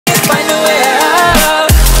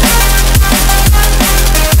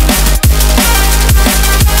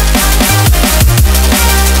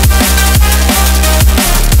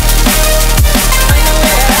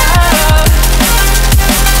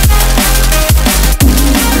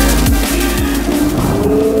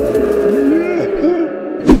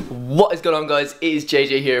going on, guys? It is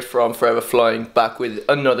JJ here from Forever Flying, back with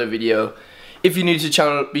another video. If you're new to the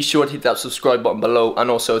channel, be sure to hit that subscribe button below and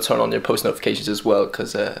also turn on your post notifications as well,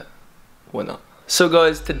 because why not? So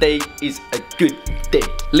guys, today is a good day.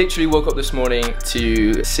 Literally woke up this morning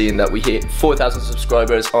to seeing that we hit 4,000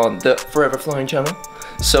 subscribers on the Forever Flying channel.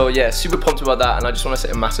 So yeah, super pumped about that, and I just want to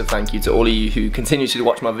say a massive thank you to all of you who continue to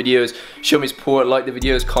watch my videos, show me support, like the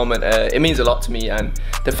videos, comment. It means a lot to me, and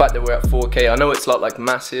the fact that we're at 4K, I know it's not like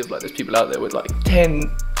massive, like there's people out there with like 10,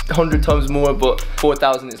 100 times more, but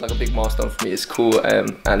 4,000 is like a big milestone for me. It's cool,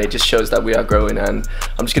 and it just shows that we are growing, and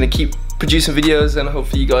I'm just gonna keep producing videos, and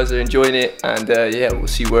hopefully you guys are enjoying it, and yeah, we'll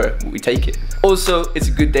see where we take it. Also, it's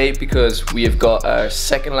a good day because we have got our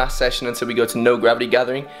second last session until we go to No Gravity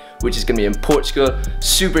Gathering, which is gonna be in Portugal.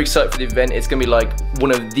 Super excited for the event. It's gonna be like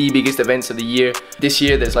one of the biggest events of the year. This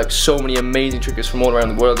year there's like so many amazing trickers from all around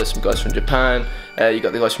the world. There's some guys from Japan, you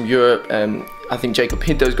got the guys from Europe, I think Jacob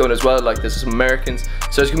Pinto's going as well, like there's some Americans.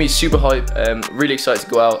 So it's gonna be super hype, really excited to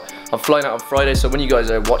go out. I'm flying out on Friday, so when you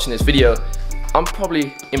guys are watching this video, I'm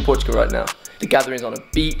probably in Portugal right now. The gathering's on a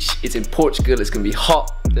beach, it's in Portugal, it's gonna be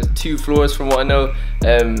hot. There's 2 floors from what I know.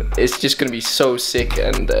 It's just gonna be so sick,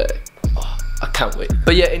 and I can't wait.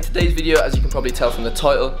 But yeah, in today's video, as you can probably tell from the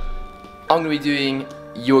title, I'm gonna be doing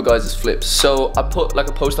your guys' flips. So I put like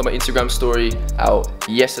a post on my Instagram story out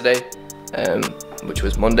yesterday, which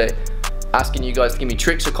was Monday, asking you guys to give me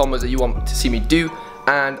tricks or combos that you want to see me do,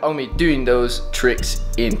 and I'm gonna be doing those tricks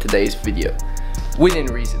in today's video. Within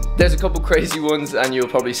reason. There's a couple crazy ones and you'll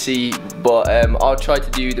probably see, but I'll try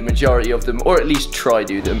to do the majority of them, or at least try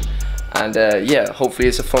do them. And yeah, hopefully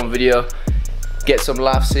it's a fun video. Get some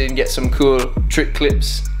laughs in, get some cool trick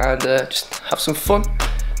clips, and just have some fun.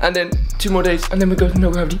 And then 2 more days, and then we go to No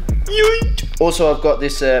Gravity. Also, I've got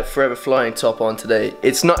this Forever Flying top on today.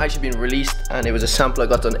 It's not actually been released, and it was a sample I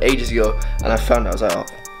got done ages ago, and I found out, I was like, oh,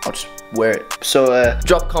 I'll just wear it. So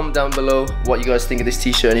drop a comment down below what you guys think of this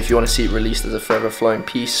t-shirt, and if you want to see it released as a Forever Flying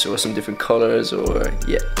piece or some different colors, or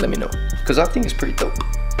yeah, let me know, because I think it's pretty dope.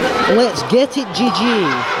 Let's get it,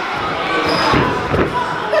 GG.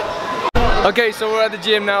 Okay, so we're at the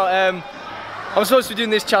gym now. I'm supposed to be doing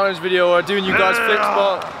this challenge video or doing you guys flips,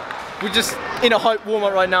 but we're just in a hype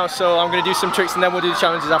warm-up right now, so I'm gonna do some tricks and then we'll do the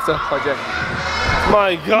challenges after. Hi, Jay.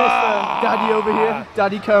 My God! Mr. Daddy over here,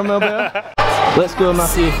 Daddy Caramel Bear. Let's go,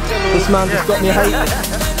 Matthew. This man just got me a height.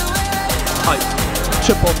 Height.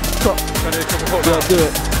 Triple, drop. Yeah, do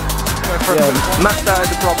it. Yeah. Master is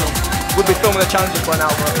the problem. We'll be filming the challenges by now,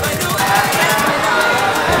 but...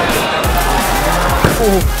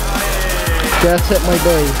 Oh. That's it, my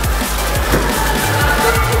boy.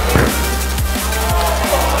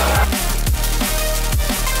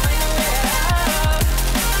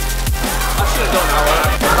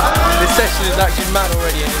 This session is actually mad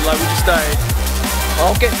already, and like we just started.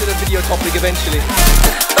 I'll get to the video topic eventually.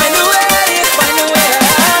 Find a way, find a way out.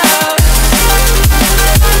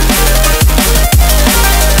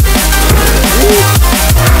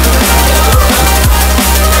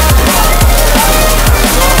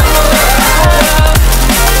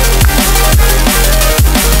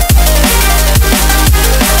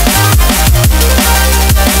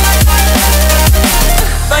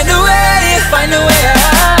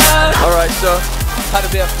 Had a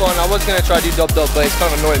bit of fun. I was going to try to do dub, but it's kind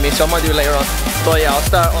of annoying me, so I might do it later on. But yeah, I'll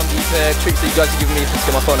start on these tricks that you guys are giving me. Let's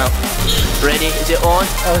get my phone out. Ready? Is it on?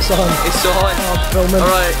 Oh, it's on. It's on. Oh,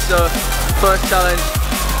 alright, so first challenge.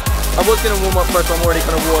 I was going to warm up first, but I'm already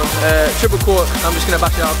kind of warm. Triple cork, I'm just going to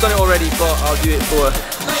bash it out. I've done it already, but I'll do it for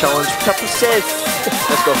challenge chapter 6.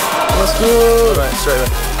 Let's go. Let's go. Alright, straight away.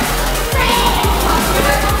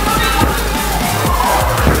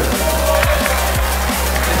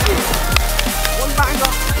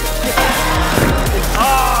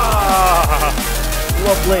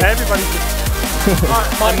 Lovely. Everybody's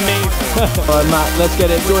amazing. Alright, Matt, let's get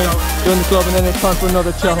it. Join the club, and then it's time for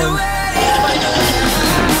another challenge.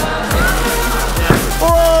 Oi!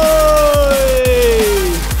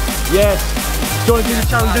 Yes. Do you want to do the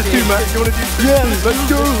challenges too, Matt? Do you want to do? Yeah, let's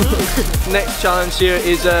go. Next challenge here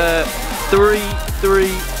is 3, 3,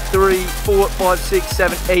 3, 4, 5, 6,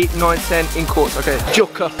 7, 8, 9, 10 in courts. Okay,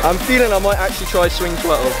 Jucka. I'm feeling I might actually try swing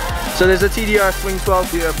 12. So there's a TDR swing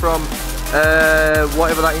 12 here from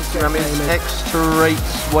whatever that Instagram is,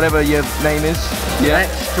 X-Traits, whatever your name is. Yeah.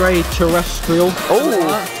 Extraterrestrial.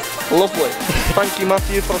 Oh, lovely. Thank you,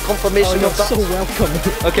 Matthew, for the confirmation of that. So welcome.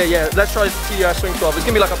 Okay, yeah, let's try TDR swing 12. It's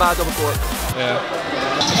gonna be like a bad double cork. Yeah.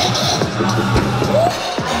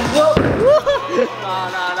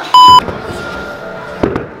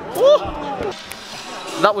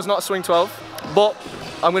 That was not a swing 12, but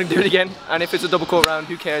I'm going to do it again, and if it's a double cork round,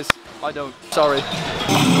 who cares? I don't. Sorry.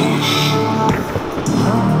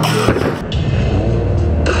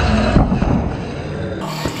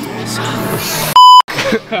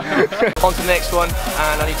 to the next one,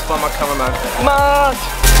 and I need to find my cameraman. Matt!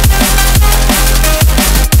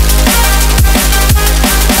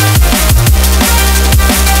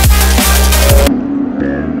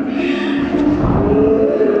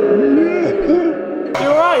 You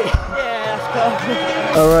alright?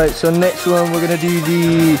 Alright, so next one we're gonna do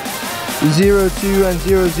the 02 and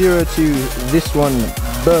 002. This one,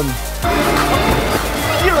 boom.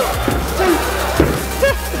 0, 2.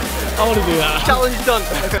 I want to do that. Challenge done.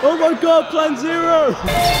 Oh my god, plan 0!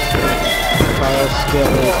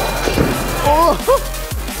 Oh!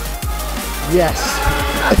 Yes!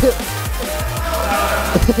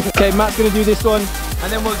 Okay, Matt's gonna do this one.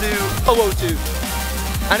 And then we'll do 002.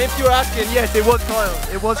 And if you're asking, yes, it was Kyle.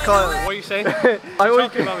 It was Kyle. What are you saying? I always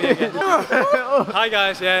Talking about me again. Hi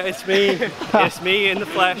guys, yeah, it's me. It's me in the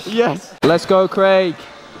flesh. Yes! Let's go, Craig.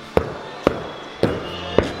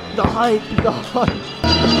 The height, the height.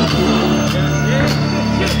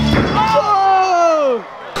 Oh!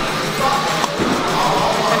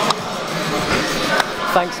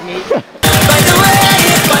 Thanks, mate.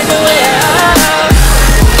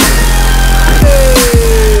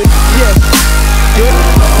 Yes. Good.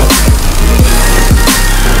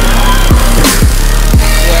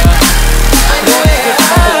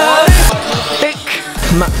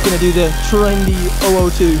 Matt's gonna do the trendy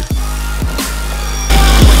 002.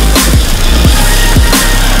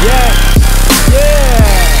 Yeah!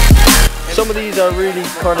 Yeah! Some of these are really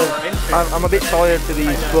kind of, I'm a bit tired for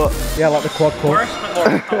these, but yeah, like the quad core.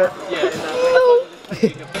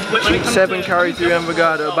 7 carry through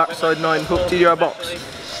Envigado, backside 9, hook to your box.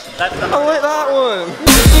 I like that one.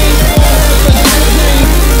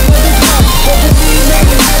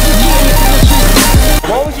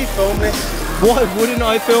 Why would you film this? Why wouldn't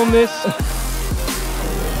I film this?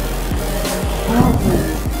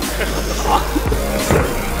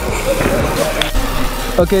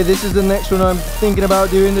 Okay, this is the next one I'm thinking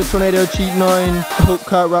about doing, the Tornado Cheat 9 hook,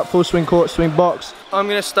 kart, wrap, full swing, court swing, box. I'm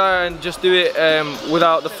gonna start and just do it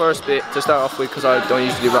without the first bit to start off with, because I don't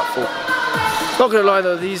usually wrap full. Not gonna lie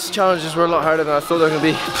though, these challenges were a lot harder than I thought they were gonna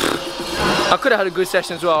be. I could have had a good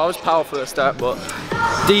session as well. I was powerful at the start, but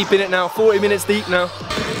deep in it now, 40 minutes deep now.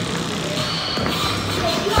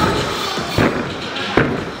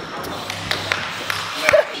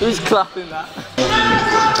 Who's clapping that?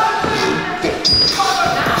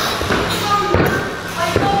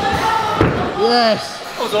 Yes!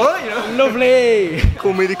 That was alright, you know. Lovely!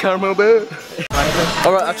 Call me the caramel bear.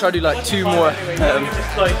 Alright, I'll try to do like 2 more,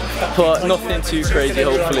 but nothing too crazy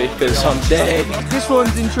hopefully, because I'm dead. This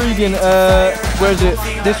one's intriguing. Where is it?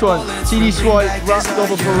 This one. TD swipe, wrap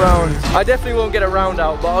double for round. I definitely won't get a round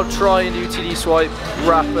out, but I'll try and do TD swipe,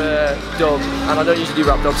 wrap dub, and I don't usually do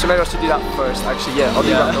wrap dub, so maybe I should do that first actually. Yeah, I'll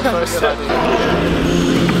do wrap dub first.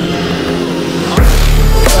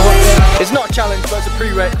 It's not a challenge, but it's a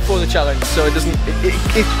prereq for the challenge, so it doesn't,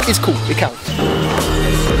 it's cool, it counts.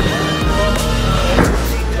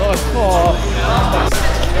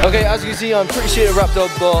 Okay, as you can see, I'm pretty shit at wrap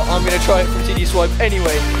dub, but I'm gonna try it from TD swipe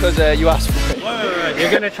anyway, because you asked for it. Wait.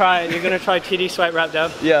 You're gonna try TD swipe wrap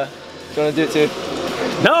dub? Yeah. Do you wanna do it too?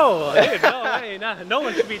 No, dude, no way, no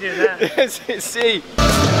one should be doing that. See.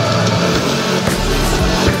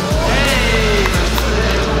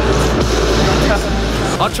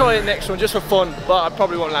 I'll try it next one just for fun, but I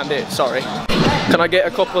probably won't land it, sorry. Can I get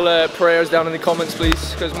a couple prayers down in the comments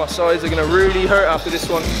please, because my sides are going to really hurt after this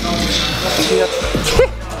one.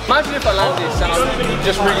 Imagine if I land this and I'm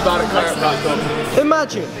just really bad at clearing wrap dub.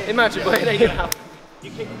 Imagine, but it ain't going to happen.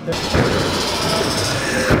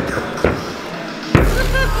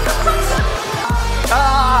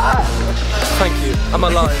 Thank you, I'm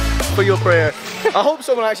alive, for your prayer. I hope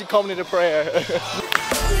someone actually commented a prayer.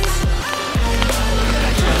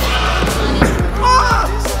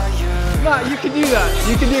 Matt, you can do that.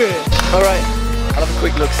 You can do it. Alright, I'll have a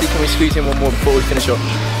quick look, see can we squeeze in one more before we finish up.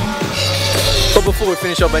 But before we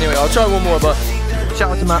finish up anyway, I'll try one more, but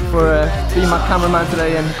Shout out to Matt for being my cameraman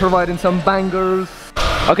today and providing some bangers.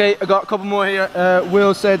 Okay, I got a couple more here.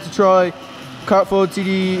 Will said to try cart forward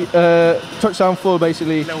TD, touchdown full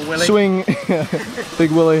basically. Swing,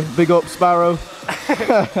 Big Willie, big up Sparrow.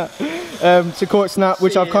 To court snap,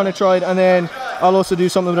 which I've kind of tried, and then I'll also do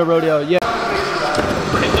something with a rodeo. Yeah.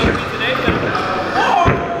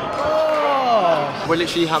 We're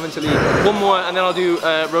literally having to leave. One more and then I'll do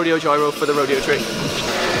rodeo gyro for the rodeo trick.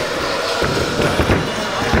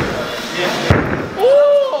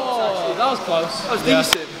 Oh, that was close. That was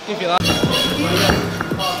decent. Give you that.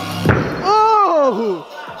 Oh!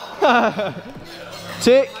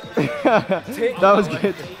 Tick. Tick. That was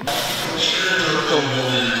good.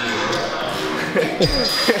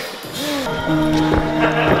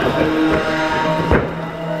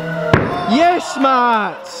 Yes,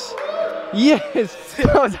 Matt! Yes!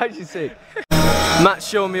 That was actually sick. Matt's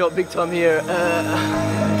showing me up big time here.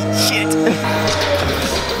 Shit!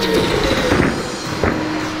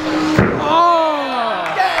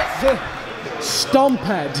 Oh! Yes!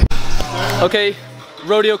 Stomphead. Okay,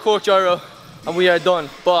 rodeo court gyro, and we are done.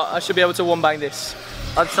 But I should be able to one bang this.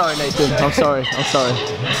 I'm sorry, Nathan. I'm sorry. I'm sorry.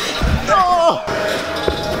 Oh!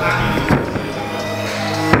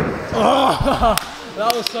 Oh!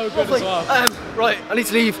 That was so good as well. Right, I need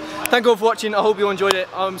to leave. Thank you all for watching. I hope you enjoyed it.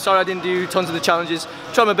 I'm sorry I didn't do tons of the challenges.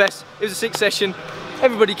 Tried my best. It was a 6 session.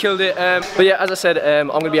 Everybody killed it. But yeah, as I said, I'm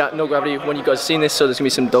going to be at No Gravity when you guys have seen this, so there's going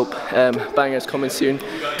to be some dope bangers coming soon.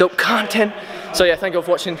 Dope content. So yeah, thank you all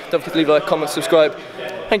for watching. Don't forget to leave a like, comment, subscribe.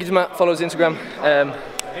 Thank you to Matt. Follow his Instagram.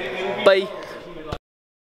 Bye.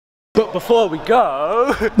 But before we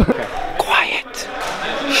go... Quiet.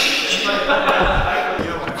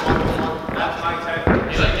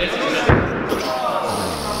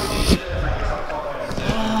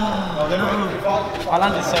 I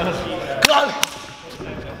landed so hard.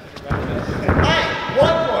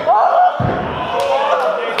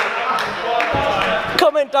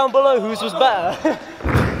 Comment down below whose was better.